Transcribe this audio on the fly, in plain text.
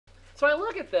So I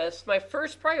look at this, my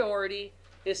first priority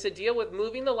is to deal with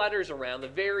moving the letters around, the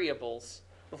variables,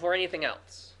 before anything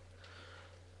else.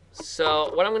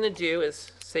 So what I'm going to do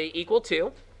is say equal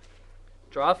to,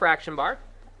 draw a fraction bar,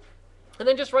 and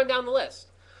then just run down the list.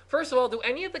 First of all, do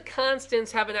any of the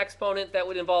constants have an exponent that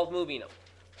would involve moving them?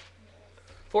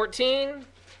 14,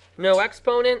 no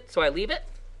exponent, so I leave it.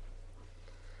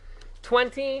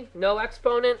 20, no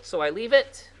exponent, so I leave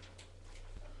it.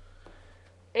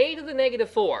 A to the negative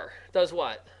 4 does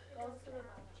what?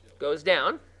 Goes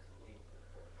down.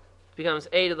 Becomes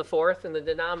a to the 4th in the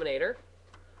denominator.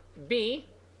 B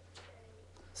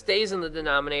stays in the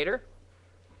denominator.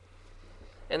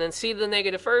 And then c to the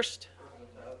negative 1st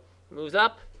moves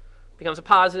up. Becomes a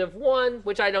positive 1,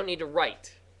 which I don't need to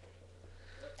write.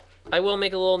 I will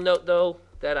make a little note, though,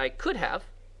 that I could have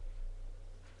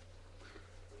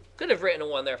written a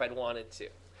 1 there if I'd wanted to.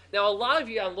 Now, a lot of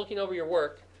you, I'm looking over your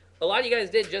work, a lot of you guys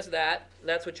did just that, and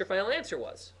that's what your final answer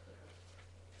was.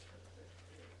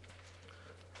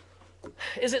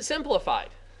 Is it simplified?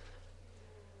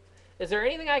 Is there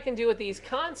anything I can do with these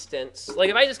constants?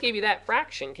 Like if I just gave you that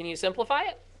fraction, can you simplify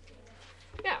it?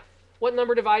 Yeah. What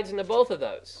number divides into both of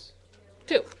those?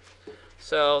 2.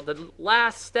 So the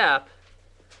last step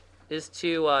is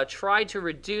to try to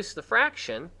reduce the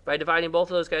fraction by dividing both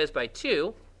of those guys by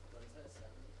 2.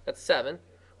 That's 7,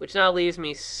 which now leaves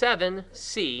me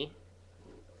 7c,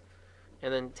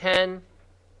 and then 10,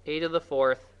 a to the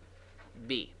 4th,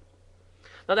 b.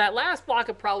 Now that last block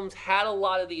of problems had a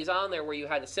lot of these on there where you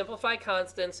had to simplify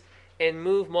constants and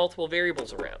move multiple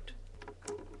variables around.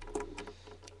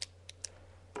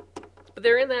 But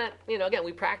they're in that, again,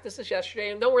 we practiced this yesterday,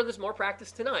 and don't worry, there's more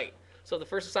practice tonight. So if the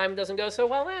first assignment doesn't go so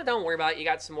well, don't worry about it. You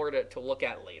got some more to look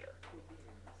at later.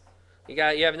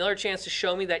 You have another chance to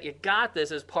show me that you got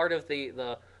this as part of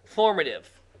the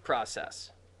formative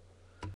process.